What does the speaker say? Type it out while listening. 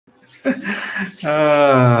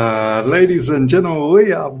Ladies and gentlemen,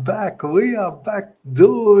 we are back. We are back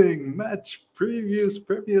doing match previews.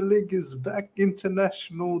 Premier League is back.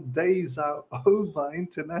 International days are over.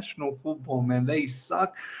 International football, man, they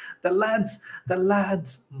suck. The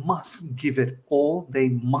lads must give it all. They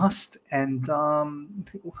must. And I'm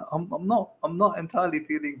not entirely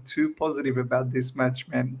feeling too positive about this match,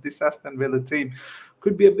 man. This Aston Villa team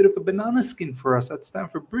could be a bit of a banana skin for us at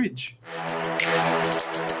Stamford Bridge.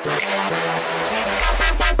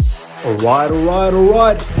 All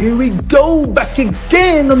right. Here we go, back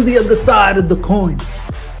again on the other side of the coin.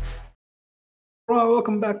 Right,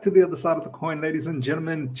 welcome back to the other side of the coin, ladies and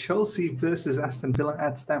gentlemen. Chelsea versus Aston Villa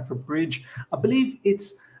at Stamford Bridge. I believe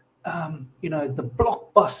it's the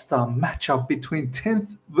blockbuster matchup between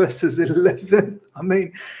 10th versus 11th. I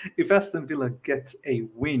mean, if Aston Villa gets a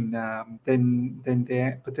win, then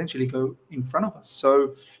they potentially go in front of us.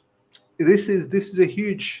 So this is a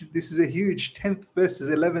huge 10th versus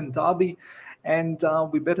 11th derby, and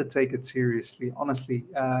we better take it seriously. Honestly,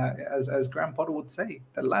 as Graham Potter would say,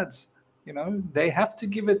 the lads, they have to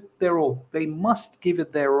give it their all. They must give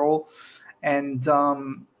it their all, and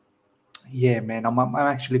yeah, man, I'm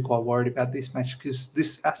actually quite worried about this match because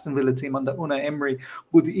this Aston Villa team under Unai Emery.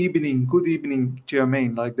 Good evening. Do you know what I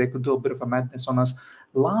mean? Like, they could do a bit of a madness on us.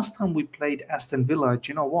 Last time we played Aston Villa,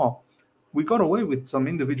 do you know what? We got away with some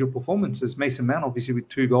individual performances. Mason Mount, obviously, with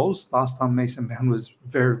 2 goals. Last time, Mason Mount was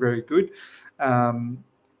very, very good.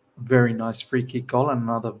 Very nice free kick goal, and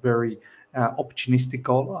another very opportunistic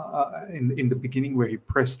goal in the beginning where he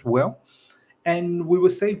pressed well. And we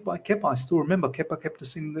were saved by Kepa. I still remember Kepa kept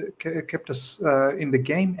us in the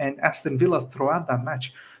game, and Aston Villa throughout that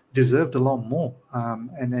match deserved a lot more.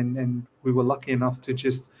 And we were lucky enough to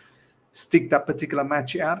just stick that particular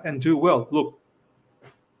match out and do well. Look,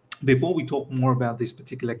 before we talk more about this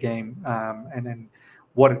particular game and then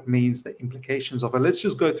what it means, the implications of it, let's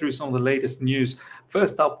just go through some of the latest news.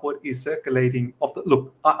 First up, what is circulating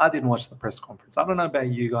look, I didn't watch the press conference. I don't know about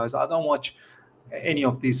you guys. I don't watch any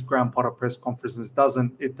of these Graham Potter press conferences.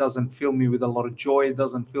 It doesn't fill me with a lot of joy. It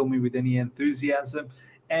doesn't fill me with any enthusiasm.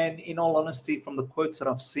 And in all honesty, from the quotes that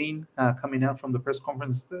I've seen coming out from the press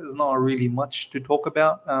conference, there's not really much to talk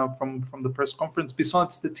about from the press conference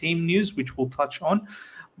besides the team news, which we'll touch on.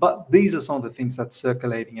 But these are some of the things that's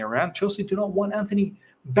circulating around. Chelsea do not want Anthony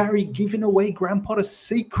Barry giving away Graham Potter's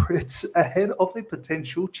secrets ahead of a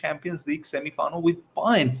potential Champions League semi-final with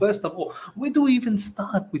Bayern. First of all, where do we even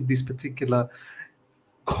start with this particular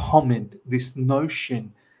comment, this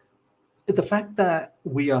notion? The fact that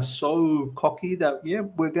we are so cocky that,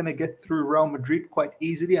 we're going to get through Real Madrid quite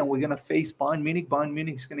easily and we're going to face Bayern Munich. Bayern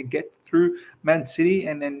Munich is going to get through Man City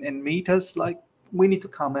and meet us. Like, we need to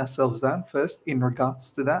calm ourselves down first in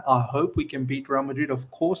regards to that. I hope we can beat Real Madrid.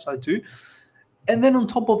 Of course I do. And then on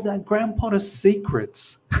top of that, Graham Potter's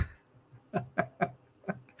secrets.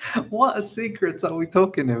 What secrets are we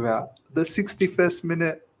talking about? The 61st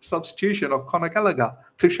minute substitution of Conor Gallagher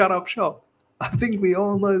to shut up shop. I think we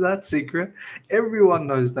all know that secret. Everyone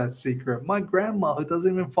knows that secret. My grandma, who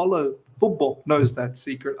doesn't even follow football, knows that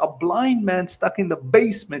secret. A blind man stuck in the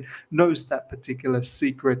basement knows that particular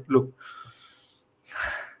secret. Look,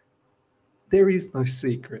 there is no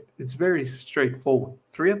secret. It's very straightforward.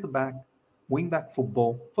 3 at the back, wing back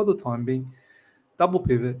football for the time being, double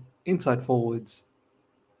pivot, inside forwards,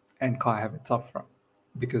 and Kai Havertz up front,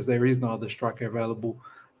 because there is no other striker available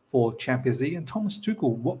for Champions League. And Thomas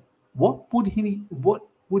Tuchel, what would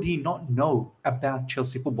he not know about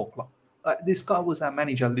Chelsea Football Club? This guy was our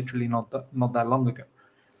manager literally not that long ago.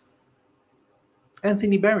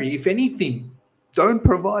 Anthony Barry, if anything, don't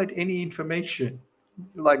provide any information.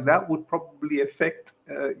 Like, that would probably affect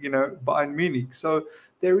Bayern Munich. So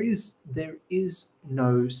there is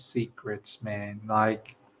no secrets, man.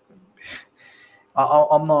 Like,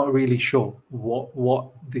 I'm not really sure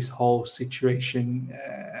what this whole situation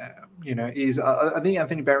is. I think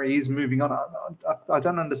Anthony Barry is moving on. I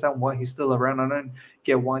don't understand why he's still around. I don't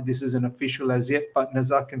get why this isn't official as yet. But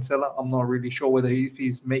Nazar Kinsella, I'm not really sure whether if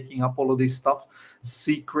he's making up all of this stuff,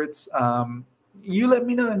 secrets. You let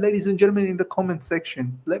me know, ladies and gentlemen, in the comment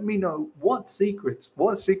section. Let me know what secrets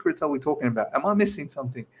are we talking about? Am I missing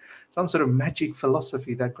something? Some sort of magic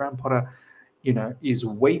philosophy that Graham Potter, is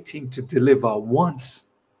waiting to deliver once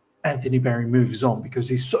Anthony Barry moves on, because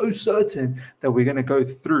he's so certain that we're going to go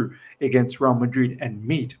through against Real Madrid and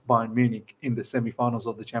meet Bayern Munich in the semi-finals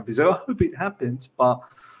of the Champions League. I hope it happens, but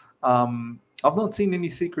I've not seen any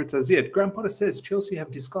secrets as yet. Graham Potter says Chelsea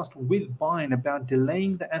have discussed with Bayern about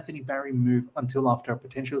delaying the Anthony Barry move until after a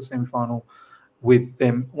potential semi-final with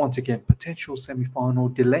them. Once again, potential semi-final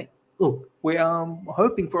delay. look, we are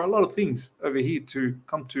hoping for a lot of things over here to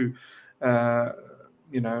come to,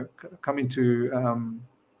 come into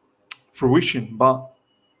fruition. But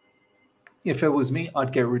if it was me,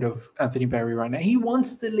 I'd get rid of Anthony Barry right now. He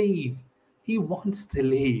wants to leave. He wants to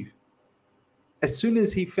leave. As soon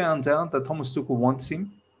as he found out that Thomas Tuchel wants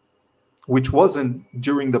him, which wasn't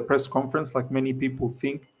during the press conference like many people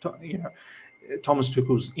think, Thomas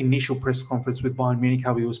Tuchel's initial press conference with Bayern Munich,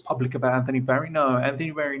 how he was public about Anthony Barry. No,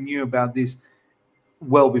 Anthony Barry knew about this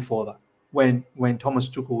well before that. When Thomas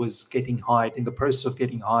Tuchel was getting hired, in the process of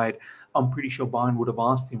getting hired, I'm pretty sure Bayern would have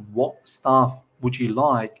asked him, what staff would you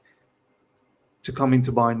like to come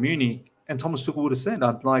into Bayern Munich? And Thomas Tuchel would have said,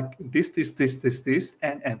 I'd like this,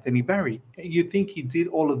 and Anthony Barry. You think he did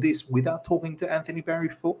all of this without talking to Anthony Barry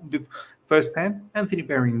firsthand? Anthony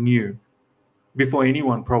Barry knew, before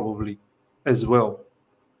anyone probably, as well,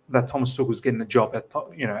 that Thomas Tuchel was getting a job at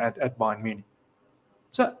Bayern Munich.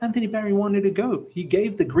 So Anthony Barry wanted to go. He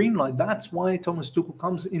gave the green light. That's why Thomas Tuchel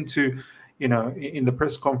comes into, in the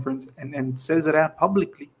press conference and says it out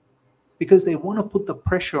publicly, because they want to put the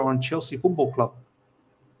pressure on Chelsea Football Club.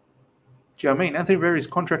 Do you know what I mean? Anthony Barry is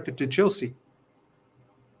contracted to Chelsea.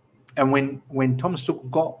 And when Thomas Tuchel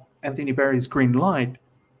got Anthony Barry's green light,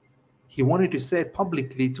 he wanted to say it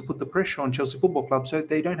publicly to put the pressure on Chelsea Football Club so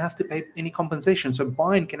they don't have to pay any compensation. So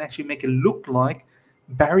Bayern can actually make it look like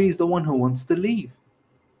Barry is the one who wants to leave.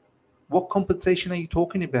 What compensation are you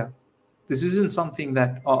talking about? This isn't something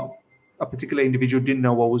that a particular individual didn't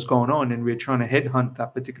know what was going on and we're trying to headhunt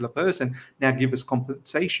that particular person. Now give us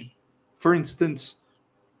compensation. For instance,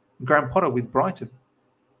 Graham Potter with Brighton.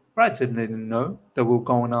 Brighton didn't know that we were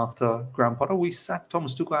going after Graham Potter. We sacked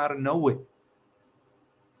Thomas Tuchel out of nowhere.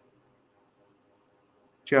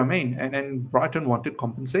 Do you know what I mean? And Brighton wanted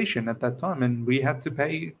compensation at that time, and we had to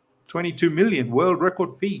pay 22 million, world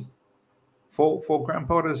record fee, for Graham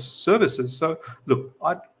Potter's services. So look,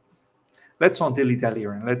 let's not dilly-dally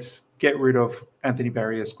around. Let's get rid of Anthony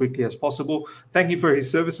Barry as quickly as possible. Thank you for his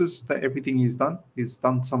services, for everything he's done. He's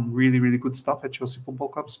done some really, really good stuff at Chelsea Football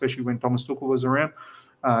Club, especially when Thomas Tuchel was around.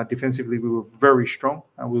 Defensively, we were very strong,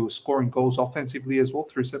 and we were scoring goals offensively as well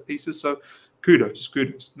through set pieces. So kudos.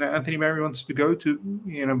 Now, Anthony Barry wants to go to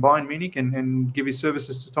Bayern Munich and give his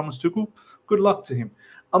services to Thomas Tuchel. Good luck to him.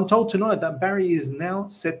 I'm told tonight that Barry is now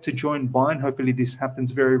set to join Bayern. Hopefully this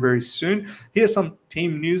happens very, very soon. Here's some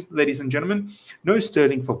team news, ladies and gentlemen. No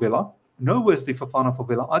Sterling for Villa. No Wesley Fofana for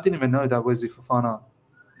Villa. I didn't even know that Wesley Fofana,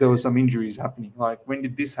 there were some injuries happening. Like, when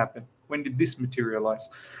did this happen? When did this materialize?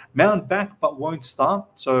 Mount back but won't start,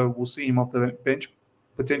 so we'll see him off the bench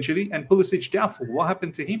potentially. And Pulisic doubtful. What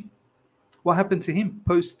happened to him? What happened to him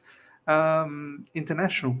post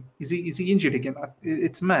international? Is he injured again?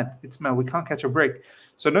 It's mad. We can't catch a break.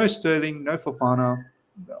 So no Sterling, no Fofana.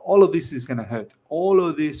 All of this is going to hurt. All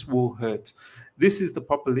of this will hurt. This is the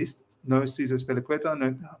proper list. No Cesar Spilicueta.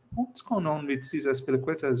 No, what's going on with Cesar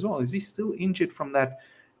Spilicueta as well? Is he still injured from that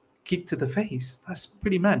kick to the face? That's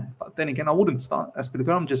pretty mad. But then again, I wouldn't start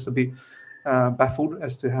Spilicueta. I'm just a bit baffled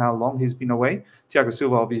as to how long he's been away. Thiago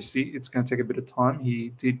Silva, obviously, it's going to take a bit of time. He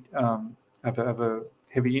did have a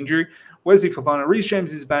heavy injury. Wesley Fofana, Reece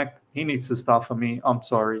James is back. He needs to start for me. I'm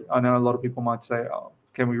sorry. I know a lot of people might say, "Oh,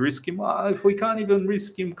 can we risk him?" If we can't even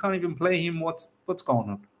risk him, can't even play him, what's going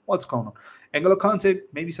on? What's going on? N'Golo Kante,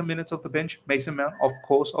 maybe some minutes off the bench. Mason Mount, of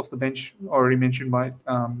course, off the bench. Already mentioned by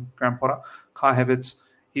Graham Potter. Kai Havertz,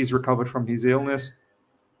 he's recovered from his illness.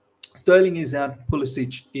 Sterling is out.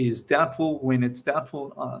 Pulisic is doubtful. When it's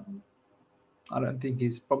doubtful, I don't think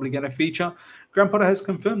he's probably going to feature. Graham Potter has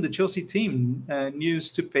confirmed the Chelsea team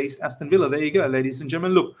news to face Aston Villa. There you go, ladies and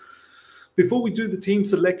gentlemen. Look, before we do the team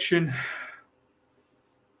selection,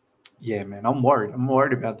 yeah, man, I'm worried. I'm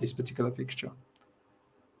worried about this particular fixture.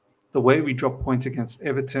 The way we dropped points against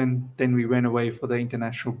Everton, then we went away for the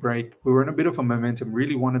international break. We were in a bit of a momentum,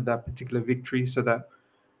 really wanted that particular victory so that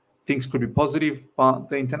things could be positive. But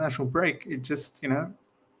the international break, it just,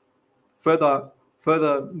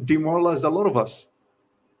 further demoralized a lot of us.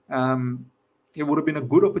 It would have been a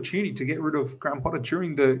good opportunity to get rid of Graham Potter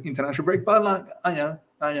during the international break. But I know,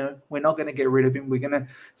 we're not going to get rid of him. We're going to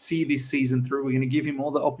see this season through. We're going to give him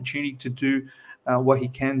all the opportunity to do what he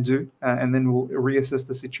can do, and then we'll reassess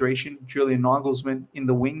the situation. Julian Nagelsmann in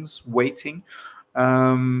the wings, waiting.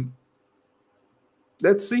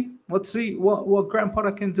 Let's see what Graham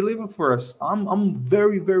Potter can deliver for us. I'm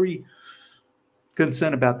very, very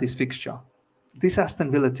concerned about this fixture. This Aston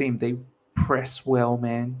Villa team, they press well,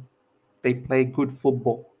 man. They play good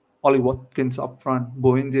football. Ollie Watkins up front.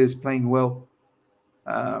 Boindia is playing well.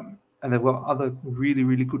 And they've got other really,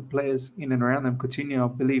 really good players in and around them. Coutinho, I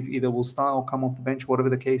believe, either will start or come off the bench, whatever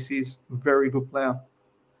the case is. Very good player.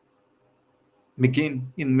 McGinn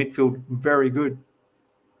in midfield, very good.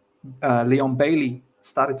 Leon Bailey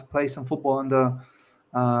started to play some football under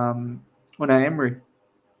Unai Emery.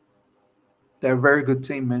 They're a very good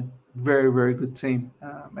team, man. Very, very good team.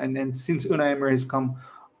 And since Unai Emery has come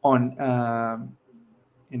on,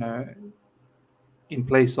 in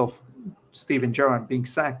place of Steven Gerrard being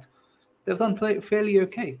sacked, they've done fairly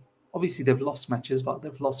okay. Obviously, they've lost matches, but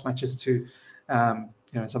they've lost matches to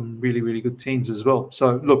some really, really good teams as well.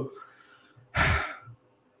 So look,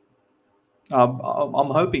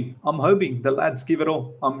 I'm hoping the lads give it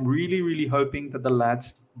all. I'm really, really hoping that the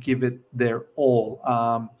lads give it their all,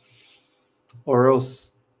 or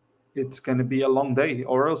else it's going to be a long day,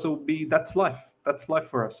 or else it will be that's life. That's life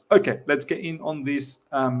for us. Okay, let's get in on this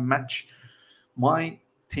match. My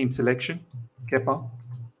team selection, Kepa.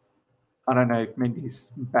 I don't know if maybe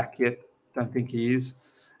he's back yet. Don't think he is.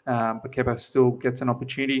 But Kepa still gets an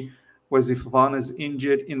opportunity. Wesley Fofana's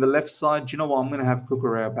injured in the left side. Do you know what? I'm going to have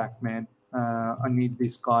Cucurella back, man. I need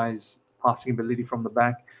this guy's passing ability from the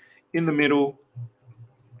back. In the middle,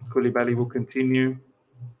 Koulibaly will continue.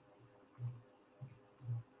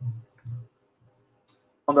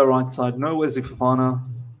 On the right side, no Wesley Fofana.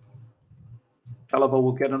 Chalobah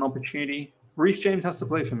will get an opportunity. Reece James has to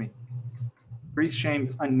play for me. Reece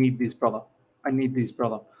James, I need this brother.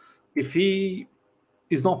 If he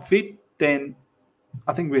is not fit, then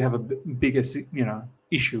I think we have a bigger,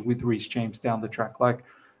 issue with Reece James down the track. Like,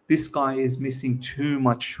 this guy is missing too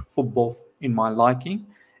much football in my liking,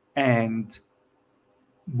 and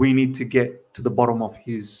we need to get to the bottom of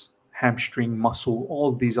his hamstring, muscle,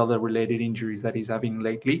 all these other related injuries that he's having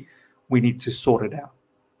lately. We need to sort it out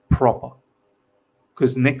proper.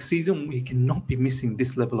 Because next season, we cannot be missing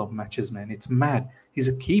this level of matches, man. It's mad. He's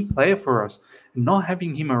a key player for us. Not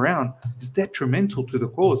having him around is detrimental to the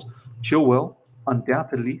cause. Chilwell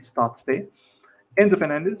undoubtedly starts there. Enzo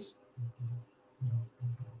Fernandez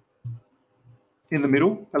in the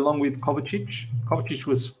middle, along with Kovacic. Kovacic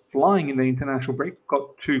was flying in the international break,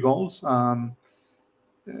 got 2 goals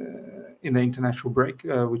in the international break,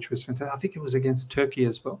 which was fantastic. I think it was against Turkey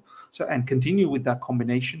as well. So, and continue with that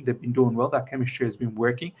combination. They've been doing well. That chemistry has been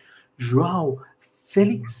working. Joao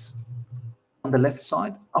Felix on the left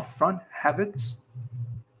side, up front, Havertz,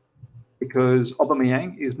 because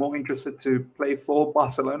Aubameyang is more interested to play for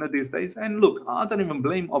Barcelona these days. And look, I don't even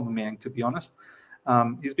blame Aubameyang, to be honest.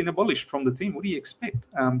 He's been abolished from the team. What do you expect?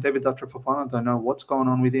 David Datra Fofana, don't know what's going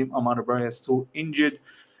on with him. Amada Bray is still injured.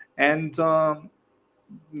 And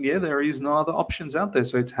there is no other options out there.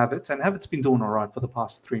 So it's Havertz. And Havertz been doing all right for the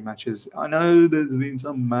past 3 matches. I know there's been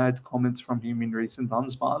some mad comments from him in recent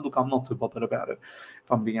times, but look, I'm not too bothered about it,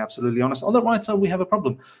 if I'm being absolutely honest. On the right side, we have a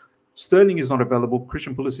problem. Sterling is not available.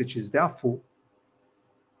 Christian Pulisic is doubtful.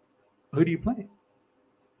 Who do you play?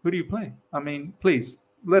 I mean, please,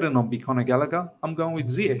 let it not be Conor Gallagher. I'm going with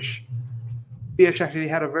Ziyech. Ziyech actually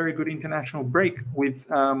had a very good international break with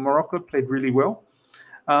Morocco, played really well.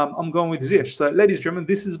 I'm going with Ziyech. So, ladies and gentlemen,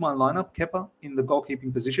 this is my lineup. Kepa in the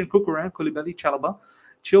goalkeeping position. Cucurella, Koulibaly, Chalobah,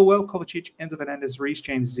 Chilwell, Kovacic, Enzo Fernandez, Reece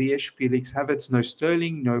James, Ziyech, Felix, Havertz. No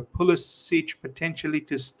Sterling, no Pulisic potentially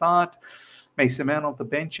to start. Mason Mount off the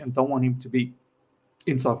bench, and don't want him to be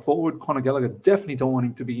inside forward. Conor Gallagher, definitely don't want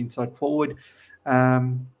him to be inside forward.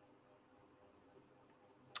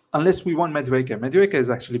 Unless we want Madueke. Madueke has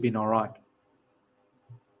actually been all right.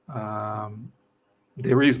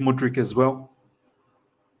 There is Mudryk as well.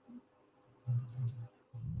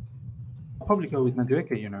 I'll probably go with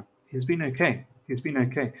Madueke, He's been okay.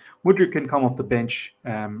 Mudryk can come off the bench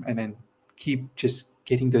and then keep just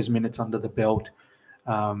getting those minutes under the belt.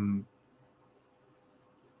 And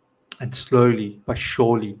slowly but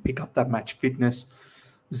surely pick up that match fitness.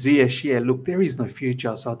 Ziyech, look, there is no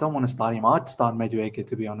future, so I don't want to start him. I'd start Madueke,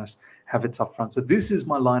 to be honest. Havertz up front. So this is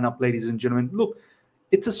my lineup, ladies and gentlemen. Look,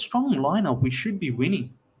 it's a strong lineup. We should be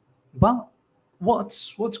winning. But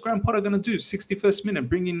what's Graham Potter going to do? 61st minute,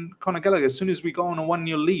 bring in Conor Gallagher. As soon as we go on a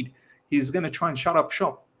 1-0 lead, he's going to try and shut up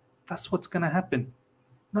shop. That's what's going to happen.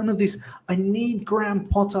 None of this. I need Graham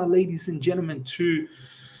Potter, ladies and gentlemen, to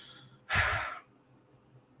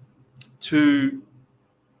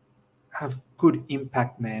have good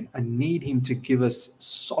impact, man. I need him to give us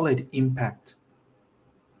solid impact.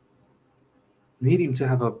 Need him to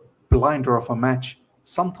have a blinder of a match.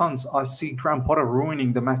 Sometimes I see Graham Potter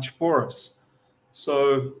ruining the match for us.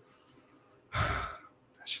 So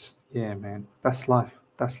that's just, man. That's life.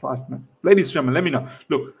 Man. Ladies and gentlemen, let me know.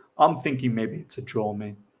 Look, I'm thinking maybe it's a draw,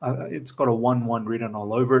 man. It's got a 1-1 written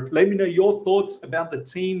all over it. Let me know your thoughts about the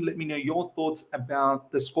team. Let me know your thoughts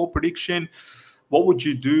about the score prediction. What would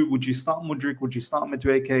you do? Would you start Mudryk? Would you start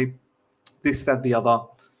Madueke? This, that, the other.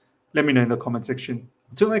 Let me know in the comment section.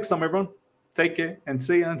 Until next time, everyone. Take care and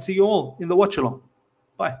see you all in the watch along.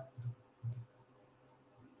 Bye.